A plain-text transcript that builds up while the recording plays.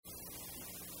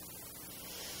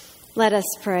Let us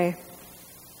pray.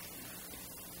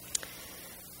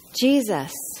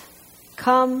 Jesus,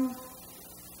 come,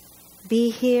 be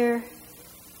here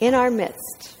in our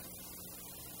midst.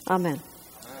 Amen.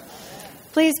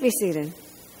 Please be seated.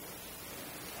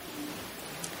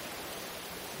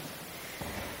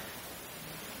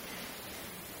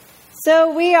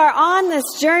 So we are on this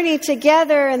journey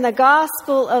together in the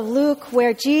Gospel of Luke,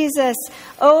 where Jesus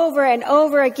over and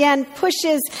over again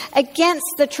pushes against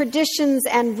the traditions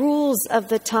and rules of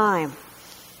the time.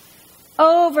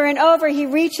 Over and over, he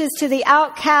reaches to the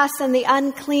outcasts and the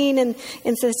unclean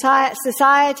in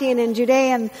society and in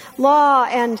Judean law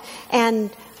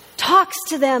and talks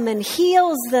to them and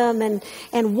heals them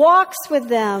and walks with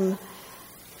them.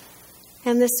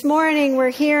 And this morning we're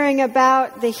hearing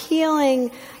about the healing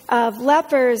of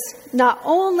lepers, not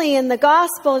only in the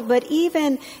gospel, but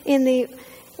even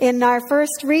in our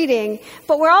first reading.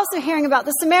 But we're also hearing about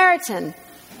the Samaritan.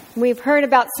 We've heard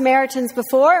about Samaritans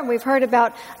before, and we've heard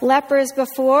about lepers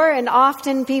before, and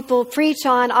often people preach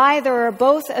on either or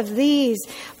both of these.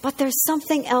 But there's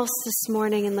something else this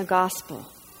morning in the gospel.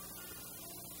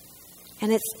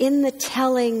 And it's in the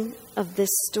telling of this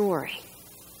story.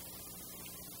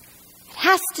 It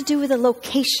has to do with a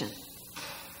location.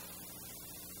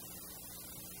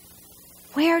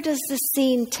 Where does the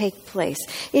scene take place?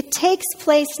 It takes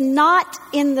place not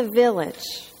in the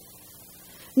village.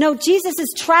 No, Jesus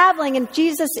is traveling, and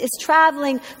Jesus is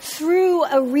traveling through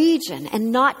a region,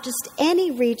 and not just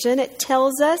any region. It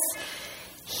tells us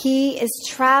he is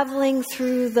traveling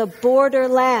through the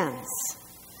borderlands.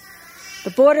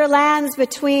 The borderlands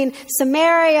between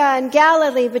Samaria and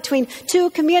Galilee, between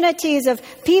two communities of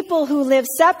people who live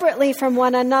separately from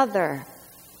one another.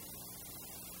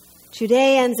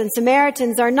 Judeans and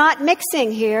Samaritans are not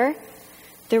mixing here.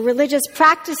 Their religious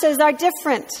practices are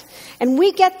different. And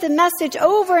we get the message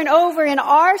over and over in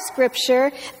our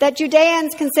scripture that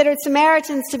Judeans considered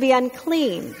Samaritans to be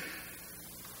unclean.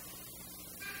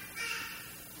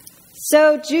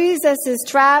 So Jesus is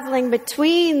traveling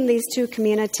between these two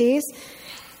communities.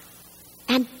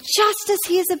 And just as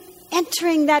he is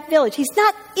entering that village, he's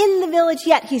not in the village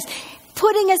yet. He's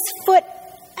putting his foot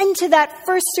into that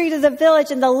first street of the village,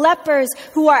 and the lepers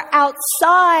who are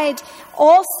outside,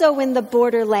 also in the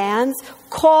borderlands,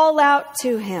 call out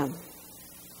to him.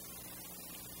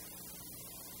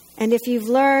 And if you've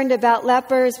learned about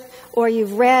lepers or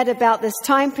you've read about this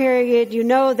time period, you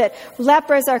know that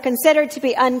lepers are considered to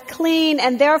be unclean,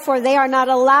 and therefore they are not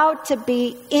allowed to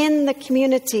be in the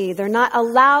community. They're not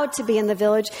allowed to be in the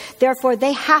village. Therefore,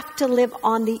 they have to live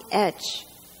on the edge,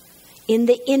 in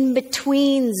the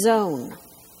in-between zone.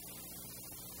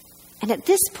 And at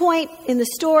this point in the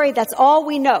story, that's all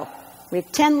we know. We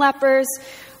have 10 lepers.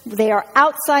 They are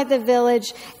outside the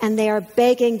village, and they are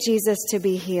begging Jesus to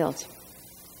be healed.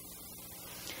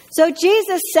 So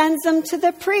Jesus sends them to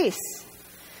the priests,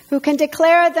 who can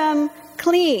declare them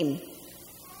clean.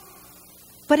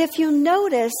 But if you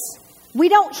notice, we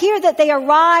don't hear that they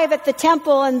arrive at the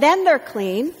temple and then they're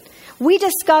clean. We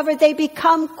discover they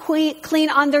become clean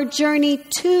on their journey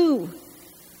to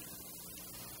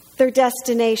their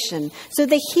destination. So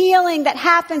the healing that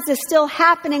happens is still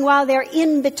happening while they're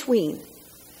in between,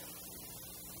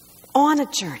 on a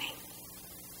journey.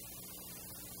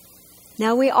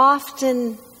 Now we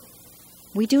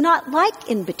do not like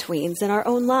in-betweens in our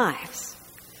own lives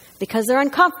because they're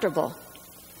uncomfortable.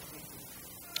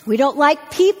 We don't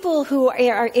like people who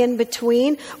are in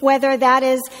between, whether that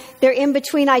is they're in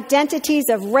between identities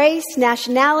of race,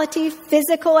 nationality,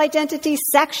 physical identity,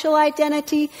 sexual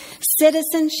identity,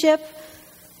 citizenship,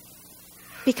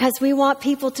 because we want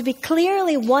people to be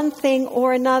clearly one thing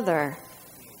or another,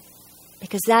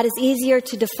 because that is easier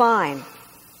to define.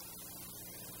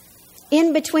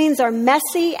 In-betweens are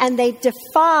messy and they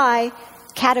defy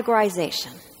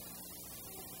categorization.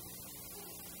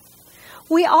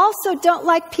 We also don't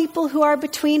like people who are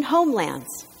between homelands.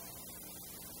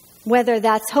 Whether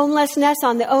that's homelessness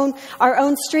on our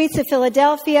own streets of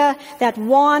Philadelphia, that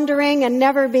wandering and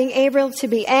never being able to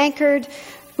be anchored.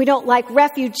 We don't like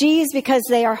refugees because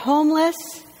they are homeless.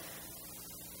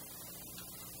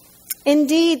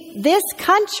 Indeed, this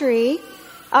country,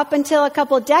 up until a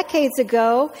couple decades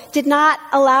ago, did not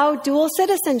allow dual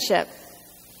citizenship.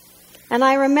 And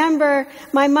I remember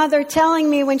my mother telling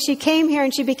me when she came here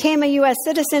and she became a U.S.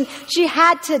 citizen, she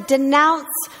had to denounce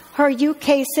her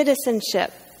UK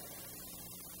citizenship.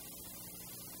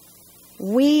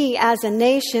 We, as a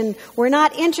nation, were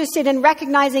not interested in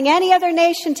recognizing any other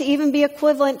nation to even be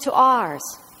equivalent to ours.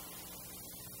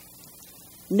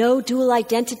 No dual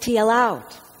identity allowed.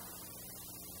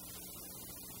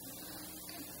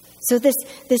 So this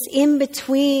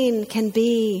in-between can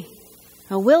be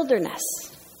a wilderness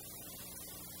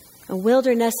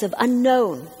of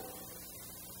unknown.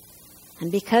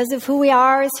 And because of who we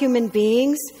are as human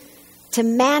beings, to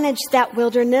manage that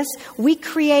wilderness, we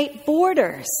create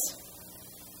borders.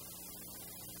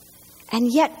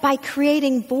 And yet, by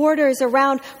creating borders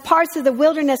around parts of the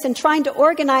wilderness and trying to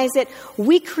organize it,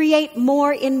 we create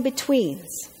more in-betweens.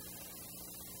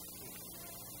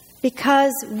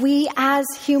 Because we as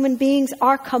human beings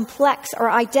are complex,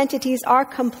 our identities are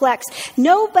complex.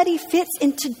 Nobody fits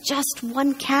into just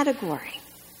one category.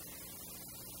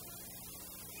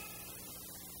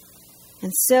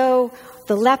 And so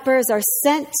the lepers are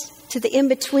sent to the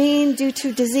in-between due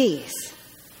to disease.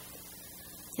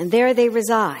 And there they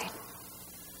reside.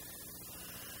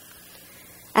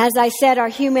 As I said, our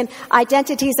human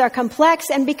identities are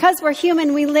complex, and because we're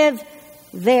human, we live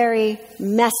very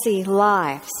messy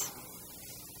lives.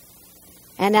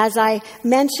 And as I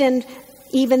mentioned,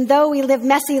 even though we live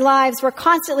messy lives, we're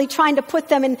constantly trying to put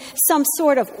them in some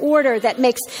sort of order that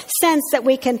makes sense, that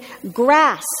we can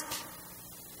grasp.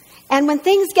 And when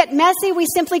things get messy, we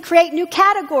simply create new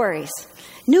categories,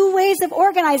 new ways of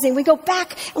organizing. We go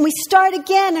back and we start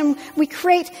again, and we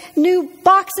create new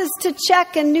boxes to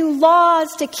check and new laws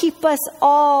to keep us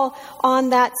all on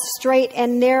that straight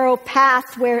and narrow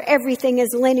path where everything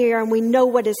is linear and we know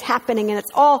what is happening and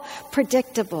it's all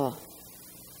predictable.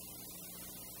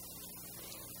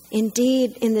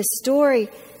 Indeed, in the story,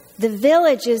 the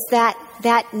village is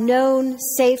that known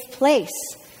safe place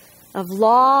of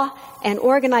law and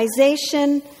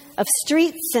organization, of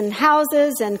streets and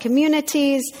houses and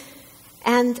communities.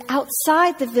 And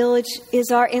outside the village is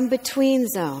our in-between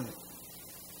zone.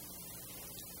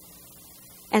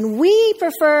 And we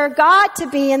prefer God to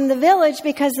be in the village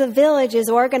because the village is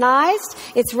organized,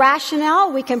 it's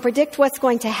rational, we can predict what's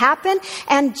going to happen.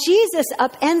 And Jesus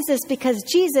upends this because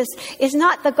Jesus is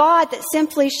not the God that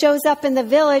simply shows up in the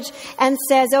village and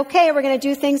says, okay, we're going to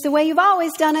do things the way you've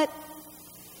always done it.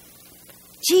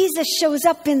 Jesus shows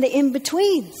up in the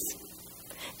in-betweens.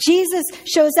 Jesus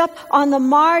shows up on the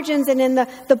margins and in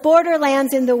the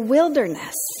borderlands, in the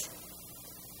wilderness.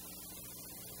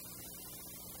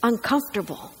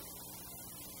 Uncomfortable.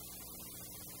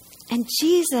 And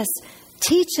Jesus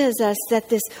teaches us that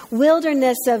this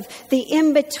wilderness of the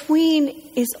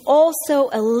in-between is also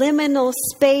a liminal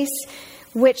space,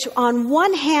 which on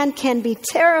one hand can be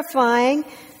terrifying.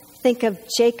 Think of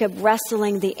Jacob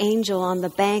wrestling the angel on the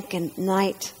bank at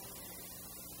night.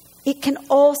 It can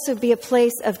also be a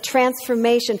place of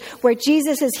transformation where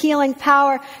Jesus' healing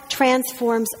power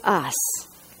transforms us.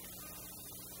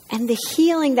 And the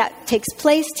healing that takes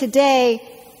place today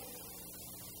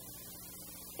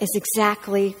is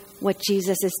exactly what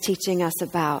Jesus is teaching us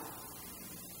about.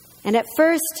 And at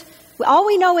first, all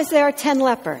we know is there are 10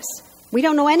 lepers. We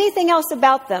don't know anything else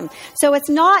about them. So it's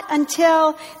not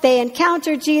until they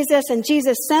encounter Jesus and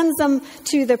Jesus sends them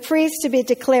to the priest to be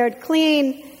declared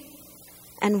clean,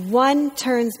 and one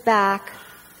turns back,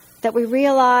 that we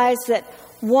realize that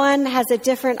one has a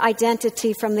different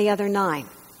identity from the other 9.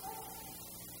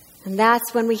 And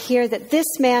that's when we hear that this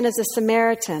man is a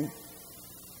Samaritan.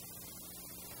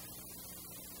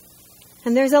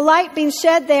 And there's a light being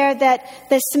shed there that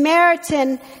the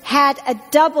Samaritan had a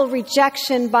double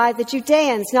rejection by the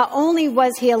Judeans. Not only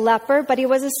was he a leper, but he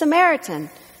was a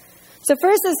Samaritan. So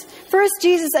first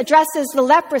Jesus addresses the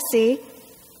leprosy,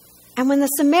 and when the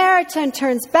Samaritan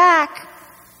turns back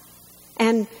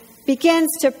and begins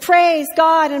to praise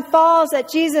God and falls at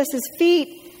Jesus'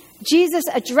 feet, Jesus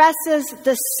addresses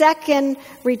the second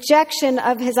rejection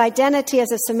of his identity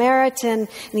as a Samaritan,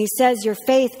 and he says, your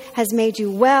faith has made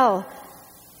you well.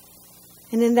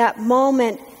 And in that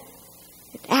moment,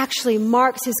 it actually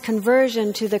marks his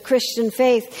conversion to the Christian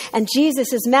faith. And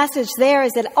Jesus' message there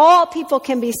is that all people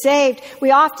can be saved.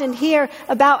 We often hear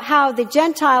about how the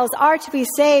Gentiles are to be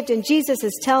saved, and Jesus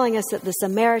is telling us that the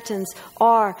Samaritans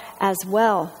are as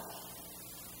well.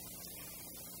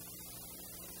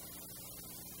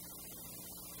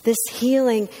 This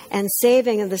healing and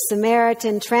saving of the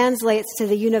Samaritan translates to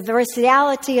the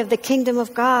universality of the kingdom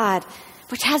of God,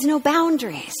 which has no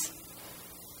boundaries.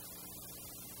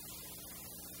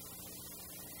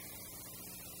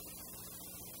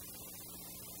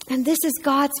 And this is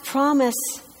God's promise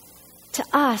to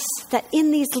us, that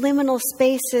in these liminal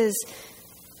spaces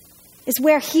is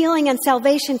where healing and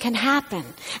salvation can happen,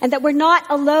 and that we're not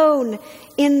alone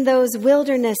in those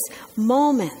wilderness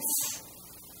moments.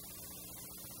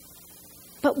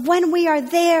 But when we are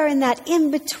there in that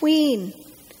in-between,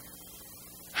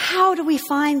 how do we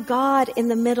find God in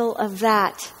the middle of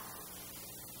that?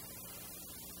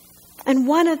 And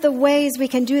one of the ways we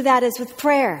can do that is with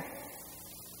prayer.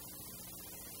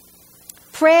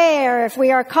 prayer if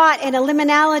we are caught in a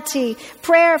liminality,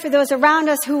 prayer for those around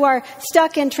us who are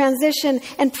stuck in transition,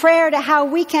 and prayer to how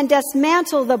we can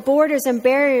dismantle the borders and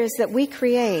barriers that we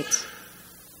create.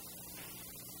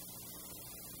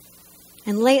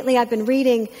 And lately I've been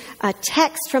reading a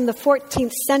text from the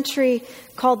 14th century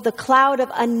called The Cloud of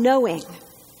Unknowing,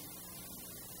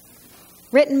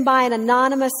 written by an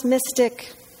anonymous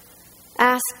mystic,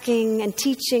 asking and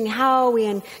teaching how we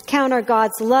encounter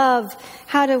God's love.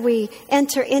 How do we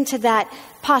enter into that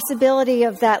possibility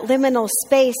of that liminal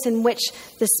space in which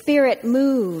the Spirit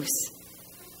moves?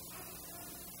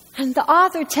 And the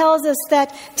author tells us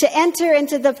that to enter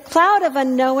into the cloud of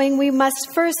unknowing, we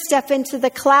must first step into the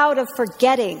cloud of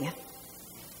forgetting.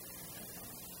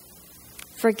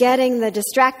 Forgetting the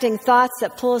distracting thoughts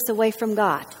that pull us away from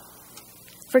God.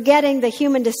 Forgetting the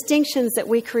human distinctions that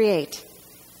we create.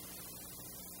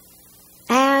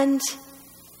 And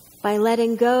by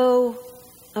letting go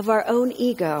of our own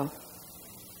ego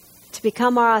to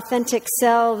become our authentic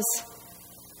selves.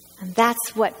 And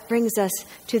that's what brings us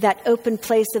to that open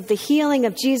place of the healing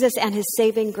of Jesus and his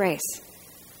saving grace.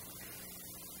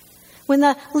 When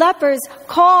the lepers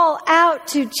call out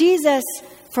to Jesus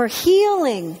for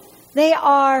healing, they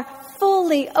are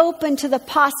fully open to the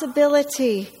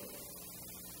possibility.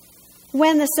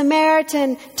 When the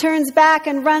Samaritan turns back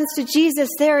and runs to Jesus,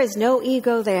 there is no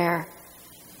ego there.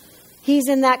 He's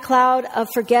in that cloud of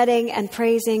forgetting and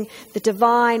praising the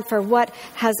divine for what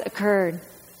has occurred.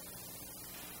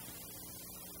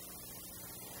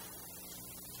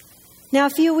 Now, a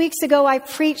few weeks ago, I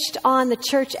preached on the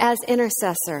church as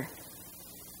intercessor.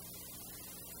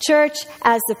 Church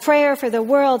as the prayer for the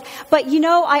world. But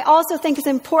I also think it's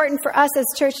important for us as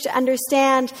church to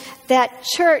understand that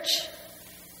church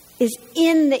is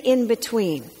in the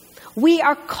in-between. We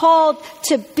are called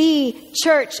to be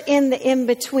church in the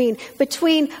in-between.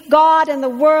 Between God and the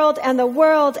world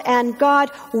and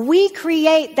God, we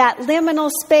create that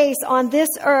liminal space on this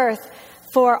earth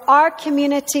for our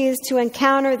communities to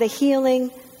encounter the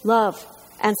healing, love,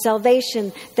 and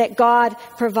salvation that God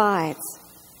provides.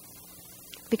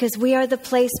 Because we are the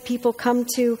place people come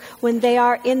to when they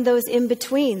are in those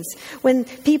in-betweens. When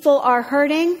people are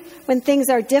hurting, when things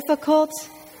are difficult,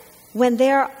 when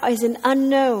there is an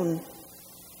unknown,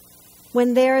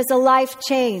 when there is a life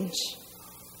change,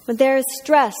 when there is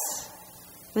stress,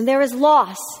 when there is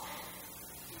loss.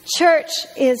 Church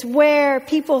is where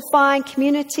people find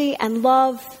community and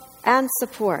love and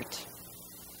support.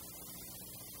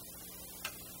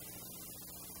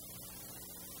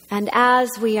 And as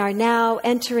we are now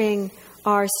entering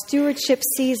our stewardship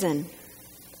season,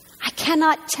 I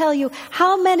cannot tell you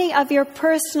how many of your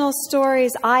personal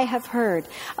stories I have heard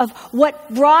of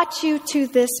what brought you to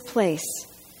this place.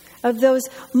 Of those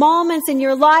moments in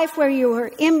your life where you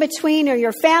were in between or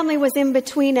your family was in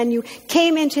between and you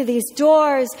came into these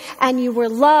doors and you were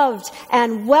loved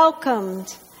and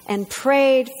welcomed and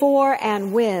prayed for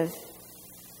and with.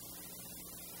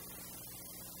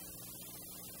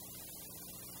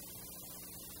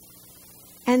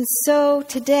 And so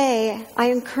today I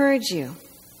encourage you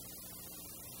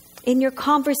in your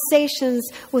conversations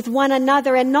with one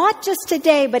another, and not just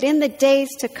today but in the days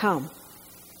to come,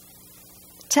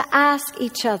 to ask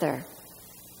each other,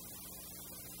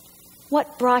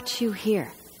 what brought you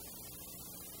here?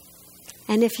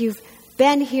 And if you've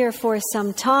been here for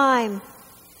some time,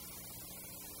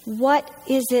 what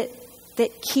is it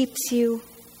that keeps you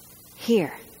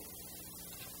here?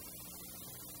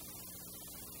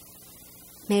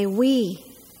 May we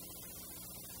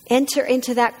enter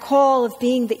into that call of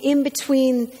being the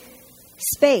in-between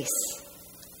space,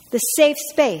 the safe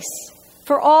space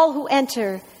for all who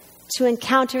enter to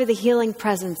encounter the healing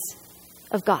presence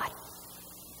of God.